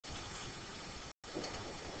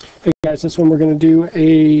Hey guys, this one we're going to do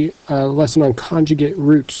a lesson on conjugate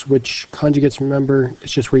roots, which conjugates, remember,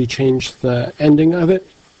 it's just where you change the ending of it.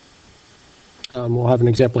 We'll have an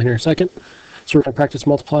example here in a second. So we're going to practice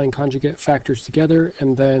multiplying conjugate factors together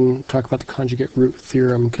and then talk about the conjugate root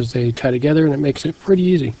theorem because they tie together and it makes it pretty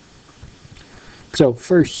easy. So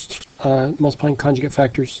first, multiplying conjugate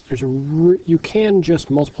factors, you can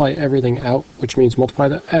just multiply everything out, which means multiply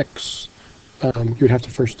the x. You would have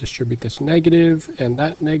to first distribute this negative and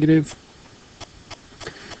that negative.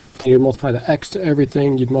 You'd multiply the x to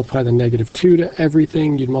everything, you'd multiply the -2 to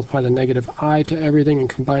everything, you'd multiply the -I to everything and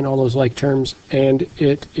combine all those like terms, and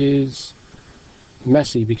it is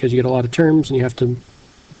messy because you get a lot of terms and you have to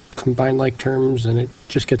combine like terms and it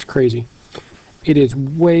just gets crazy. It is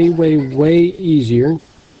way, way, way easier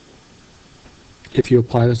if you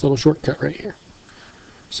apply this little shortcut right here.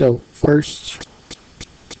 So first,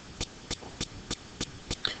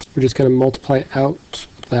 we're just going to multiply out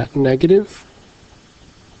that negative.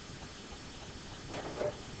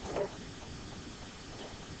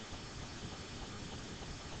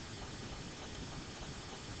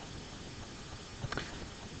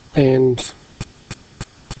 And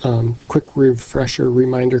quick refresher,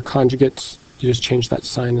 reminder, conjugates, you just change that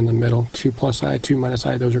sign in the middle. 2 plus I, 2 minus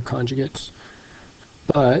I, those are conjugates.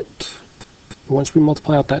 But once we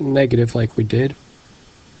multiply out that negative like we did,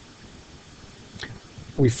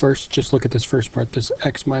 we first just look at this first part, this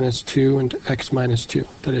x minus 2 and x minus 2.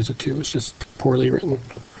 That is a 2, it's just poorly written.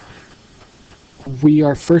 We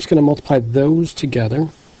are first going to multiply those together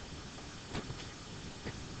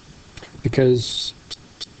because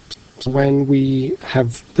when we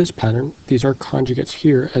have this pattern, these are conjugates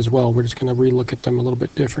here as well. We're just going to relook at them a little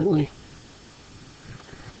bit differently.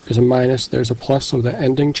 There's a minus, there's a plus, so the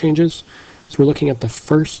ending changes. So we're looking at the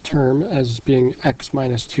first term as being x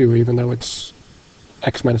minus 2, even though it's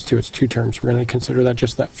x minus 2, it's 2 terms. We're going to consider that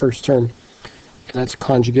just that first term. And that's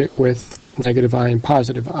conjugate with negative I and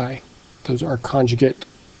positive I. Those are conjugate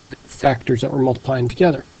factors that we're multiplying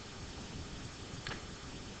together.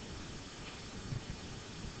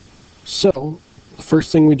 So the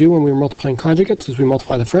first thing we do when we're multiplying conjugates is we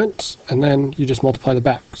multiply the fronts, and then you just multiply the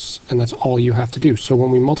backs, and that's all you have to do. So when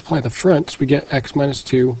we multiply the fronts, we get x minus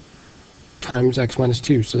 2 times x minus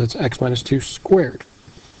 2, so that's x minus 2 squared.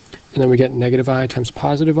 And then we get negative I times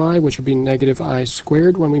positive I, which would be negative I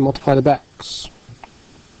squared when we multiply the backs.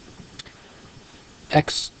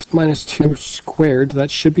 X minus 2 squared, that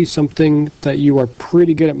should be something that you are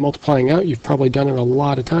pretty good at multiplying out. You've probably done it a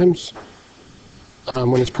lot of times.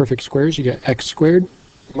 When it's perfect squares, you get x squared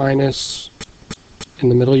minus, in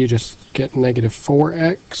the middle you just get negative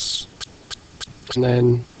 4x, and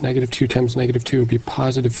then negative 2 times negative 2 would be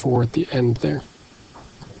positive 4 at the end there.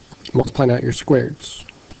 Multiplying out your squareds.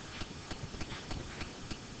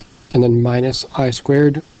 And then minus I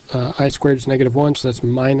squared. I squared is negative 1, so that's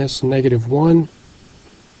minus negative 1,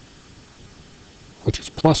 which is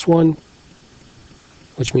plus 1.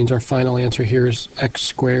 Which means our final answer here is x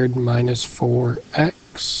squared minus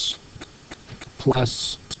 4x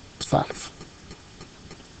plus 5.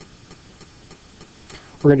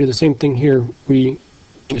 We're going to do the same thing here. We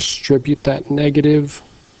distribute that negative.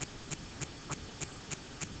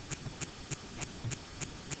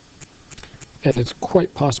 And it's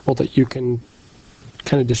quite possible that you can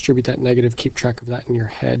kind of distribute that negative, keep track of that in your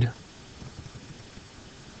head.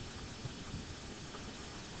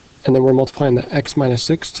 And then we're multiplying the x minus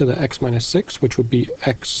 6 to the x minus 6, which would be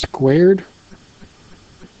x squared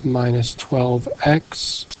minus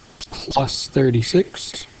 12x plus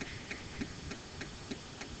 36.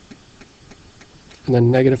 And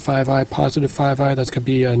then negative 5i, positive 5i, that's going to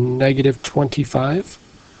be a negative 25.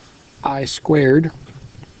 I squared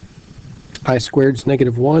is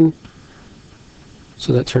negative 1,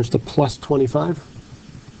 so that turns to plus 25,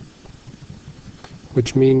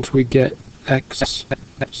 which means we get x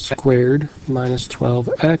squared minus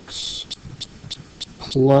 12x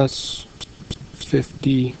plus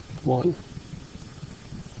 51.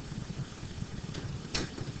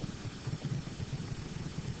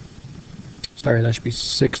 Sorry, that should be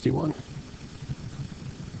 61.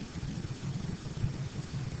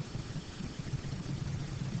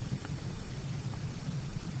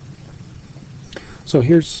 So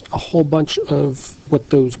here's a whole bunch of what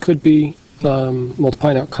those could be,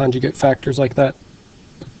 multiplying out conjugate factors like that.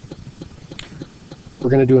 We're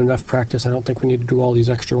going to do enough practice. I don't think we need to do all these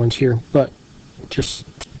extra ones here, but just,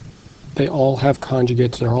 they all have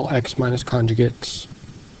conjugates. They're all x minus conjugates.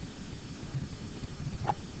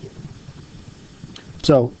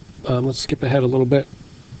 So let's skip ahead a little bit.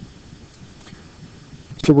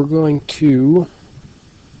 So we're going to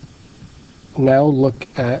now look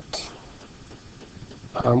at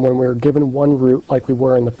when we're given one root like we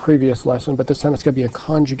were in the previous lesson, but this time it's going to be a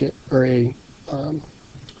conjugate or a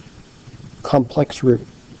complex root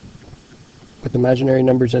with imaginary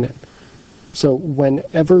numbers in it. So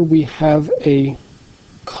whenever we have a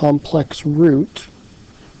complex root,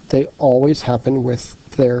 they always happen with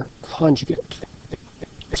their conjugate.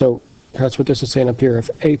 So that's what this is saying up here. If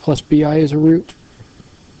a plus bi is a root,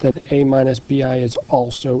 then a minus bi is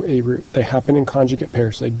also a root. They happen in conjugate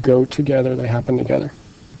pairs. They go together, they happen together.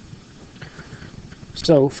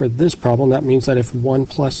 So for this problem, that means that if 1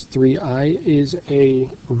 plus 3i is a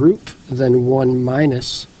root, then 1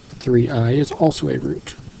 minus 3i is also a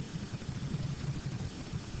root.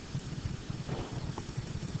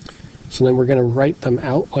 So then we're going to write them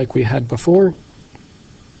out like we had before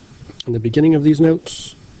in the beginning of these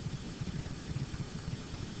notes.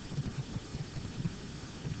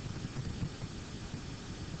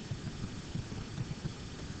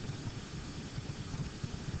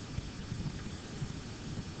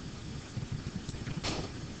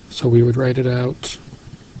 So we would write it out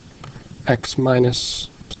x minus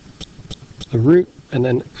the root, and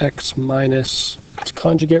then x minus its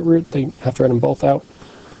conjugate root. They have to write them both out.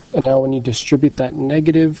 And now when you distribute that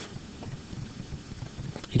negative,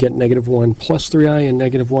 you get negative 1 plus 3i and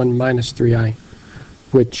negative 1 minus 3i,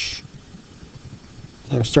 which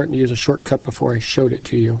I was starting to use a shortcut before I showed it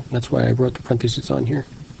to you. That's why I wrote the parentheses on here.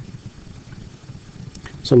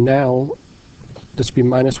 So now this would be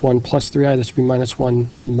minus 1 plus 3i, this would be minus 1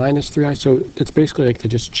 minus 3i. So it's basically like they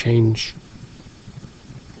just change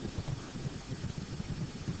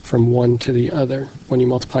from one to the other when you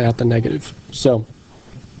multiply out the negative. So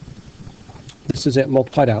this is it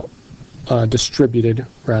multiplied out, distributed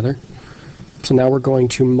rather. So now we're going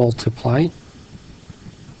to multiply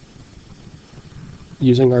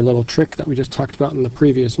using our little trick that we just talked about in the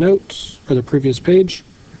previous notes, or the previous page.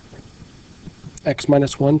 X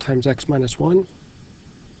minus 1 times x minus 1.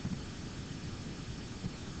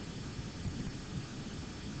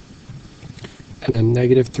 And then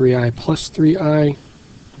negative 3i plus 3i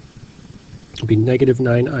will be negative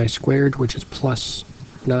 9i squared, which is plus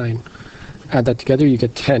 9. Add that together, you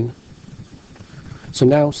get 10. So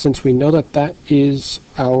now, since we know that that is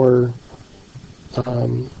our,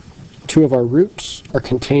 two of our roots are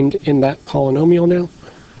contained in that polynomial now,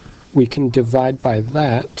 we can divide by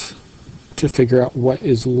that to figure out what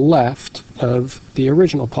is left of the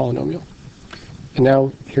original polynomial. And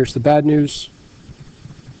now, here's the bad news.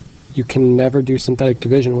 You can never do synthetic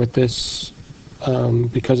division with this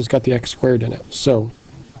because it's got the x squared in it. So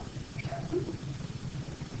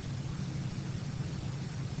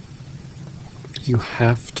you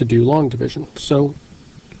have to do long division. So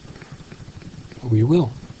we will.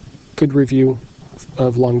 Good review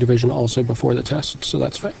of long division also before the test, so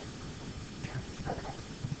that's fine.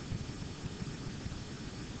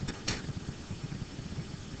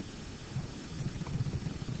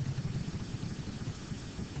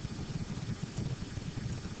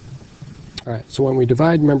 Alright, so when we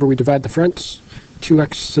divide, remember we divide the fronts.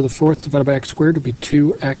 2x to the fourth divided by x squared would be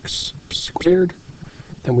 2x squared.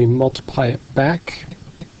 Then we multiply it back.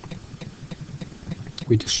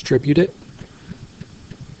 We distribute it.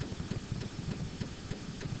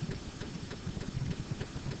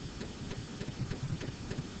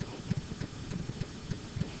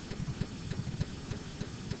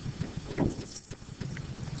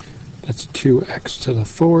 That's 2x to the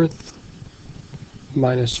fourth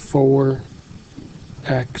minus 4x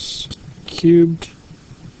cubed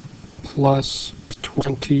plus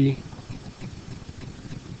 20x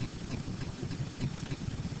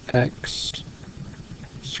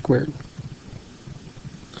squared.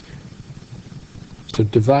 So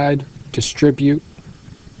divide, distribute.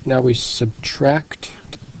 Now we subtract.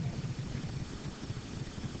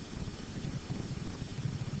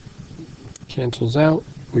 Cancels out.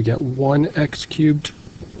 We get 1x cubed.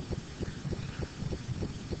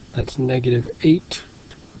 That's negative 8.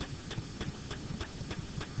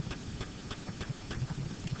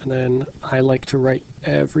 And then I like to write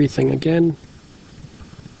everything again.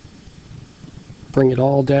 Bring it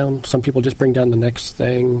all down. Some people just bring down the next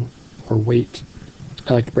thing or wait.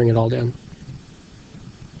 I like to bring it all down.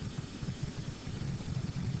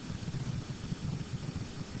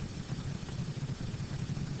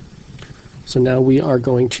 So now we are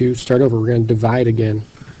going to start over. We're going to divide again.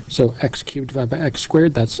 So x cubed divided by x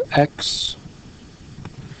squared, that's x.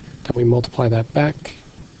 Then we multiply that back.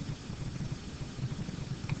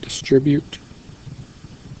 Distribute.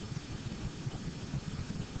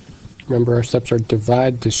 Remember, our steps are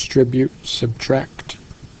divide, distribute, subtract.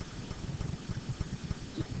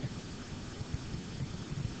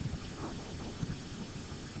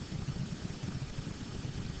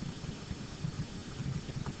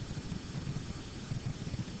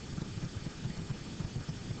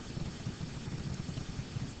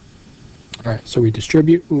 Alright, so we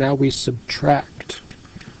distribute, now we subtract.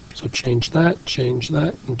 So change that,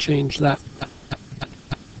 and change that.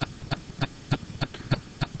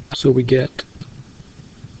 So we get,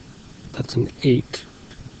 that's an 8.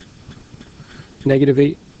 Negative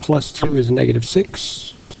 8 plus 2 is negative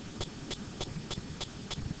 6.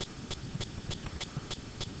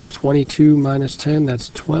 22 minus 10, that's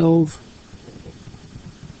 12.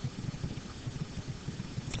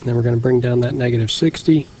 And then we're going to bring down that negative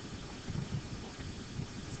 60.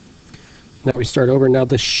 Now we start over. Now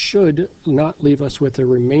this should not leave us with a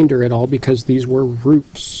remainder at all because these were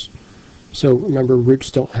roots. So remember, roots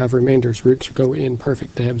don't have remainders. Roots go in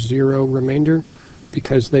perfect. They have 0 remainder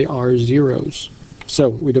because they are zeros. So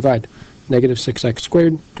we divide. Negative 6x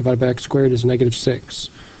squared divided by x squared is negative 6.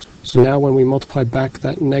 So now when we multiply back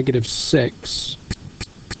that negative 6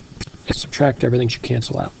 and subtract, everything should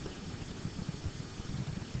cancel out.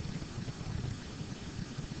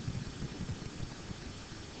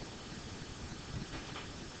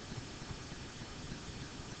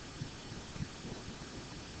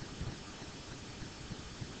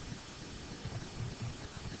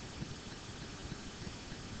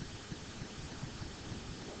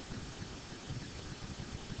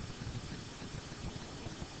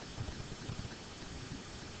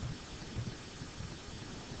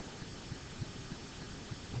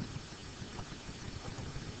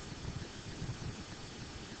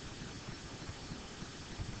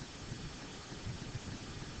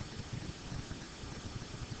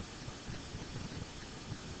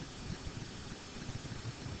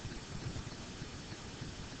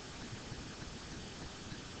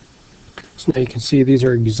 So now you can see these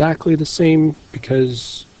are exactly the same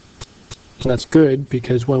because, and that's good,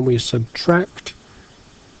 because when we subtract,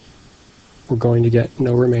 we're going to get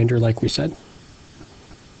no remainder like we said.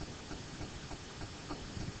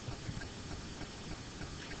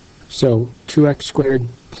 So 2x squared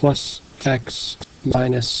plus x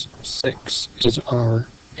minus 6 is our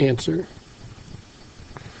answer.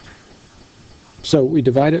 So we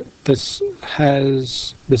divide it. This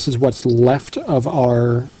is what's left of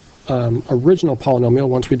our original polynomial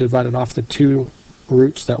once we divided off the 2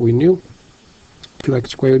 roots that we knew. 2x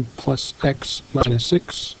squared plus x minus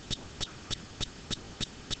 6.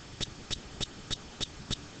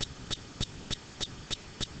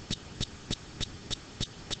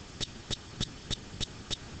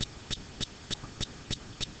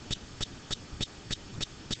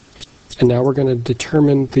 And now we're going to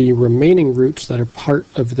determine the remaining roots that are part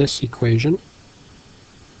of this equation.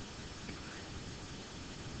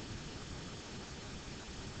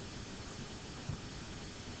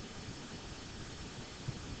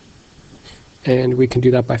 And we can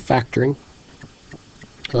do that by factoring.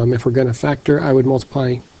 If we're going to factor, I would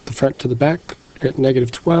multiply the front to the back, get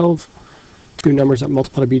negative 12. 2 numbers that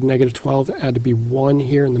multiply to be negative 12 add to be 1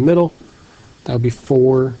 here in the middle. That would be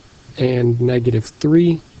 4 and negative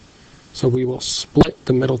 3. So we will split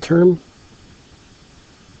the middle term.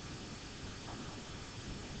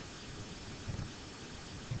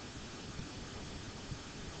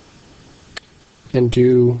 And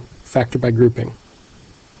do factor by grouping.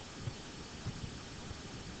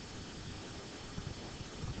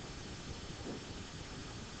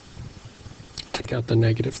 Take out the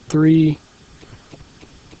negative 3,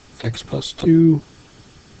 x plus 2.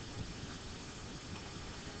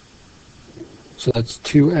 So that's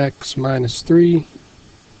 2x minus 3,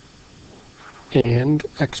 and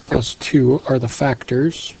x plus 2 are the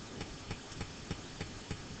factors.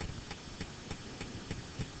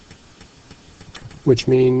 Which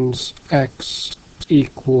means x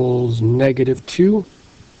equals negative 2.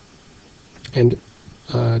 And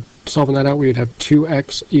solving that out, we would have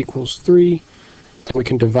 2x equals 3. Then we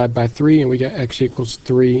can divide by 3, and we get x equals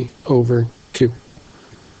 3 over 2.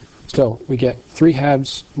 So we get 3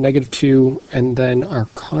 halves, negative 2, and then our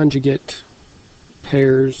conjugate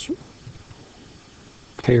pair,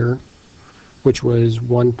 which was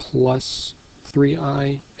 1 plus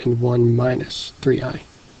 3i and 1 minus 3i.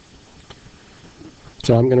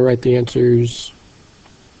 So I'm going to write the answers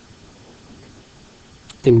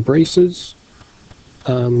in braces,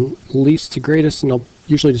 least to greatest, and I'll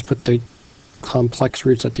usually just put the complex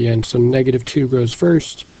roots at the end. So negative 2 goes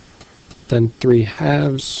first, then 3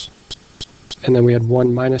 halves, and then we had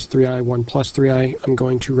 1 minus 3i, 1 plus 3i. I'm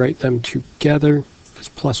going to write them together as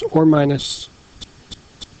plus or minus,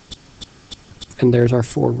 and there's our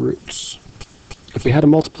 4 roots. If we had a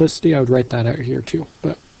multiplicity, I would write that out here too,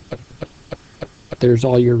 but there's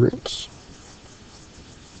all your roots.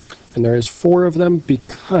 And there is 4 of them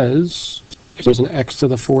because there's an x to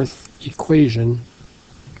the 4th equation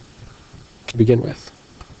to begin with.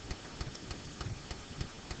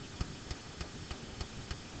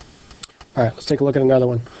 All right, let's take a look at another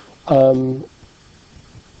one.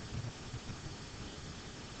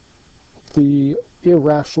 The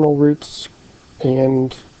irrational roots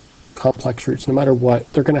and complex roots, no matter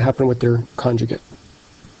what, they're going to happen with their conjugate.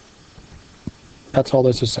 That's all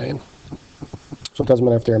this is saying. So it doesn't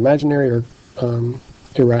matter if they're imaginary or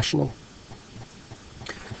irrational.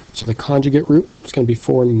 So the conjugate root is going to be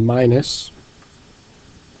 4 minus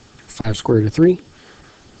 5 square root of 3.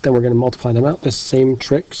 Then we're going to multiply them out. The same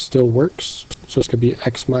trick still works. So it's going to be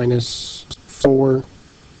x minus 4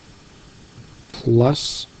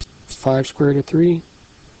 plus 5 square root of 3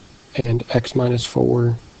 and x minus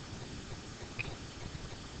 4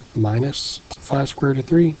 minus 5 square root of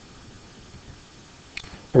 3. And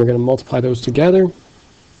we're going to multiply those together.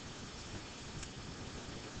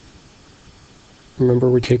 Remember,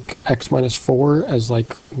 we take x minus 4 as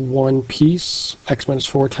like one piece. X minus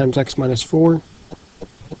 4 times x minus 4.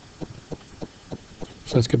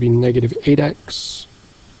 So that's going to be negative 8x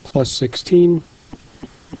plus 16.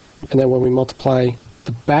 And then when we multiply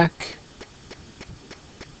the back,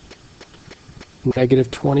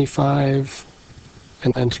 negative 25,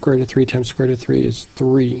 and then square root of 3 times square root of 3 is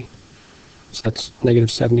 3. So that's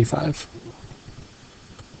negative 75.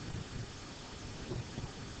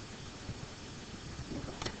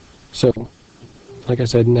 So, like I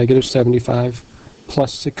said, negative 75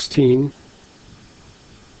 plus 16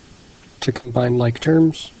 to combine like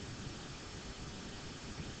terms.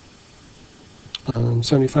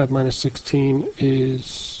 75 minus 16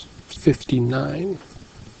 is 59.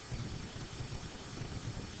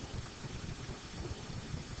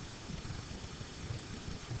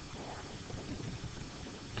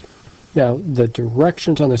 Now, the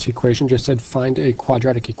directions on this equation just said find a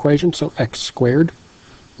quadratic equation, so x squared,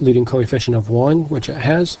 leading coefficient of 1, which it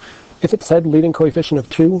has. If it said leading coefficient of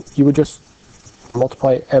 2, you would just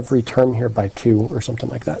multiply every term here by 2 or something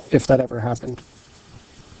like that, if that ever happened.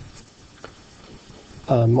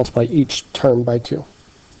 Multiply each term by 2.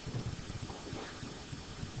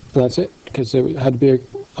 And that's it, because it had to be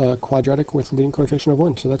a quadratic with leading coefficient of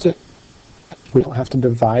 1, so that's it. We don't have to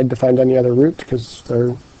divide to find any other root, because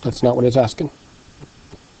that's not what it's asking.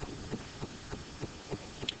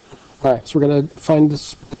 Alright, so we're going to find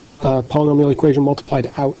this polynomial equation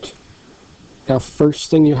multiplied out. Now,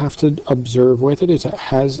 first thing you have to observe with it is it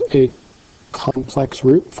has a complex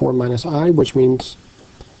root, 4 minus I, which means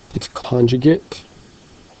its conjugate,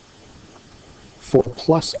 4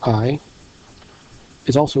 plus I,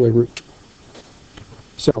 is also a root.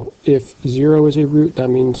 So if 0 is a root, that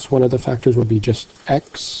means one of the factors would be just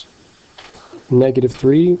x. Negative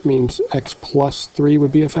 3 means x plus 3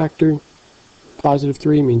 would be a factor. Positive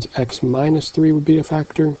 3 means x minus 3 would be a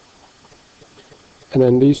factor. And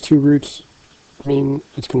then these two roots mean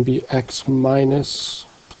it's going to be x minus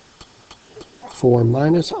 4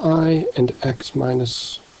 minus I and x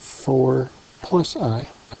minus 4 plus I.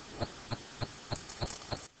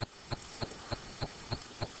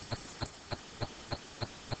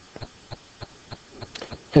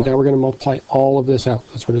 And now we're going to multiply all of this out.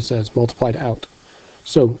 That's what it says, multiplied out.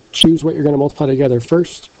 So choose what you're going to multiply together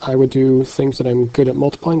first. I would do things that I'm good at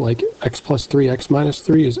multiplying, like x plus 3, x minus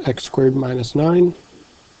 3 is x squared minus 9.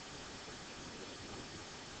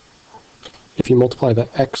 If you multiply the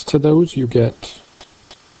x to those, you get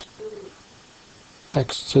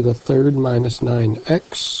x to the third minus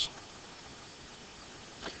 9x.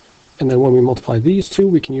 And then when we multiply these two,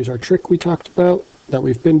 we can use our trick we talked about, that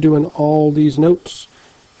we've been doing all these notes.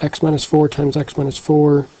 X minus 4 times x minus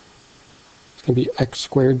 4 is going to be x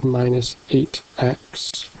squared minus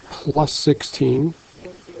 8x plus 16.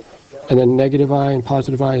 And then negative I and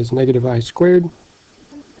positive I is negative I squared,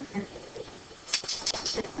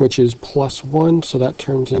 which is plus 1, so that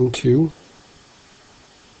turns into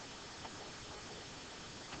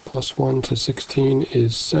plus 1 to 16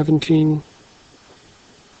 is 17.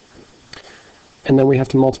 And then we have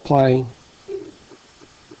to multiply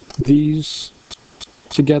these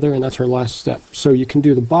together, and that's our last step. So you can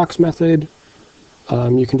do the box method.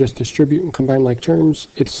 You can just distribute and combine like terms.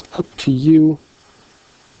 It's up to you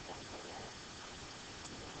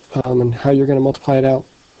and how you're going to multiply it out.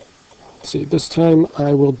 Let's see, this time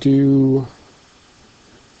I will do,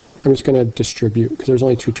 I'm just going to distribute because there's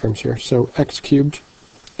only two terms here. So x cubed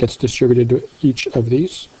gets distributed to each of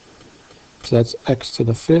these. So that's x to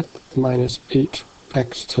the 5th minus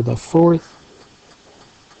 8x to the 4th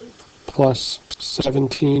plus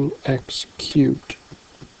 17x cubed.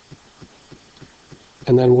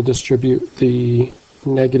 And then we'll distribute the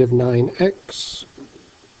negative 9x.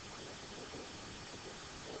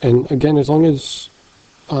 And again, as long as,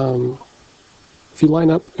 if you line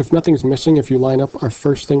up, if nothing's missing, if you line up our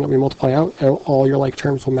first thing that we multiply out, all your like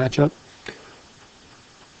terms will match up.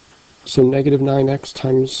 So negative 9x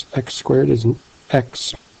times x squared is an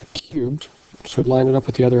x cubed. So line it up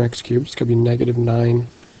with the other x cubed. It's going to be negative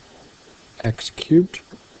 9x cubed.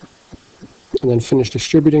 And then finish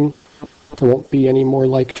distributing. There won't be any more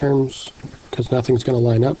like terms because nothing's going to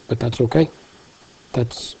line up, but that's okay.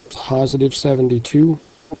 That's positive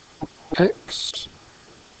 72x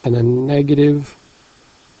and then negative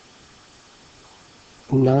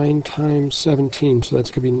 9 times 17. So that's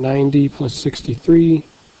going to be 90 plus 63,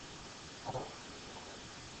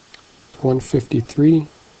 153.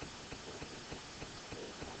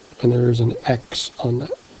 And there's an x on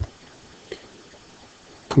that.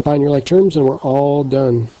 Combine your like terms and we're all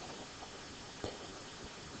done.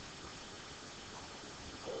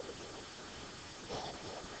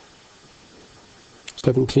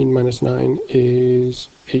 Seventeen minus 9 is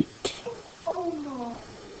 8.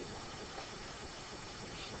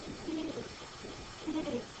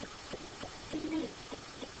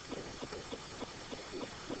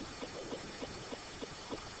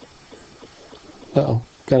 Uh-oh,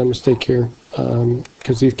 got a mistake here,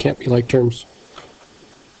 because these can't be like terms.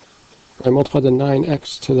 I multiplied the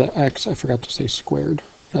 9x to the x, I forgot to say squared,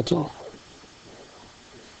 that's all.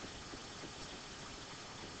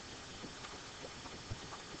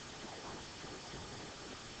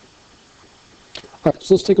 Alright,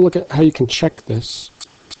 so let's take a look at how you can check this.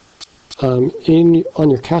 On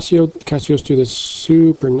your Casios do this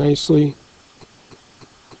super nicely.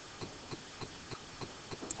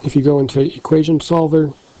 If you go into equation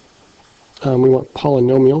solver, we want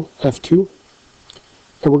polynomial, F2,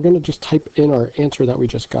 and we're going to just type in our answer that we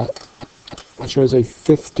just got, which was a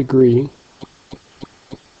 5th degree,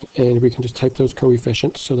 and we can just type those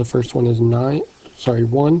coefficients. So the first one is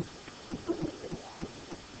 1,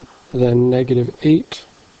 then negative 8,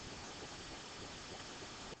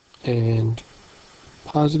 and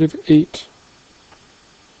positive 8,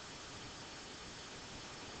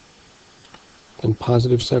 and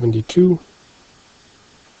positive 72,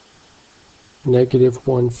 negative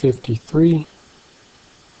 153,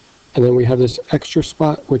 and then we have this extra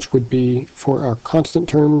spot which would be for our constant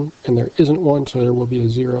term, and there isn't one, so there will be a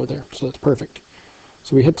 0 there, so that's perfect.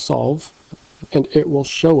 So we hit solve, and it will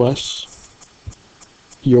show us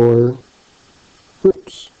your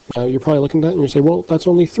roots. Now you're probably looking at that and you say, well, that's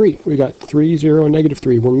only 3. We got 3, 0, and negative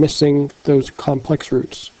 3. We're missing those complex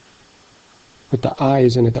roots with the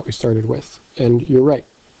i's in it that we started with. And you're right.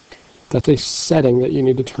 That's a setting that you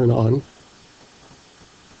need to turn on.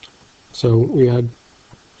 So we had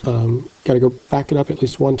got to go back it up at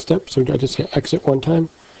least one step. So I just hit exit one time.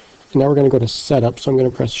 And now we're going to go to setup. So I'm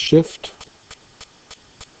going to press shift,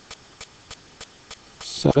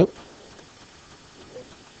 setup.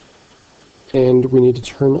 And we need to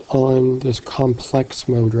turn on this complex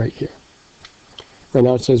mode right here. Right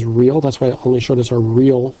now it says real, that's why it only showed us our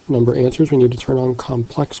real number answers. We need to turn on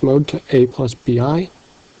complex mode to a plus bi.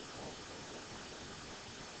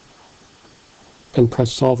 And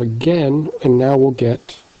press solve again, and now we'll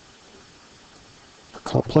get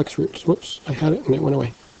complex roots. Whoops, I had it and it went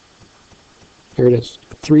away. Here it is,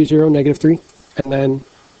 3, 0, negative 3, and then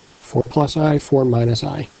 4 plus I, 4 minus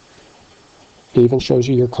I. It even shows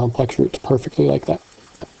you your complex roots perfectly like that.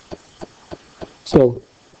 So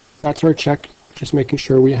that's our check, just making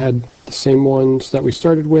sure we had the same ones that we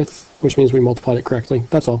started with, which means we multiplied it correctly.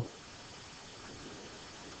 That's all.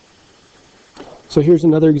 So here's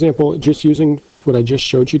another example, just using what I just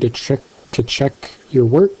showed you to check your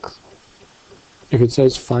work. If it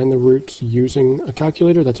says find the roots using a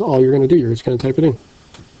calculator, that's all you're going to do. You're just going to type it in.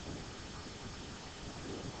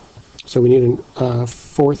 So we need a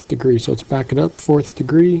 4th degree, so let's back it up. 4th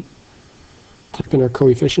degree, type in our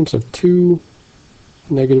coefficients of 2,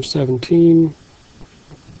 negative 17,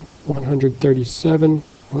 137,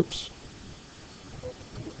 whoops,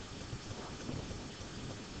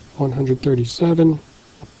 137,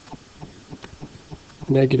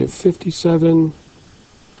 negative 57,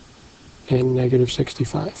 and negative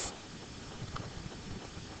 65.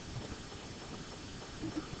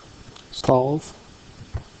 Solve.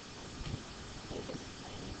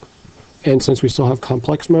 And since we still have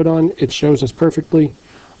complex mode on, it shows us perfectly.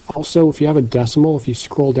 Also, if you have a decimal, if you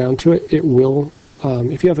scroll down to it, it will,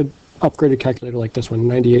 if you have an upgraded calculator like this one,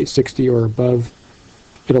 9860 or above,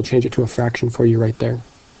 it'll change it to a fraction for you right there.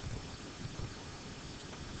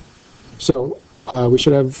 So we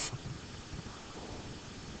should have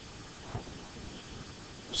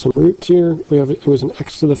some roots here. We have, it was an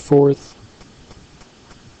x to the 4th.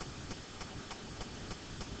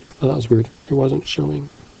 Oh, that was weird. It wasn't showing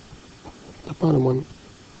the bottom one,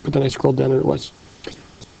 but then I scrolled down and it was.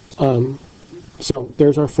 So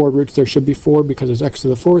there's our 4 roots. There should be 4 because it's x to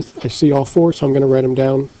the 4th. I see all 4, so I'm going to write them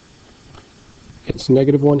down. it's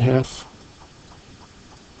 -1/2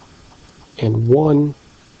 and 1.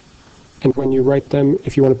 And when you write them,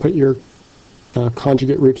 if you want to put your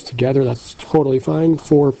conjugate roots together, that's totally fine.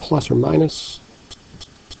 4 plus or minus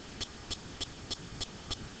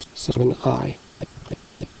 7i.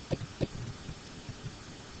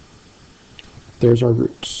 There's our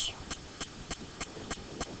roots.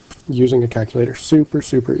 Using a calculator. Super,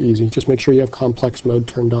 super easy. Just make sure you have complex mode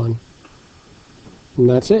turned on. And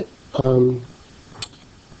that's it.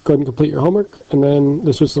 Go ahead and complete your homework. And then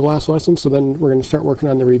this was the last lesson, so then we're going to start working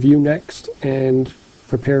on the review next and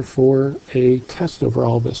prepare for a test over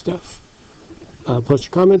all this stuff. Post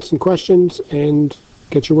your comments and questions and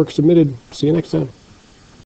get your work submitted. See you next time.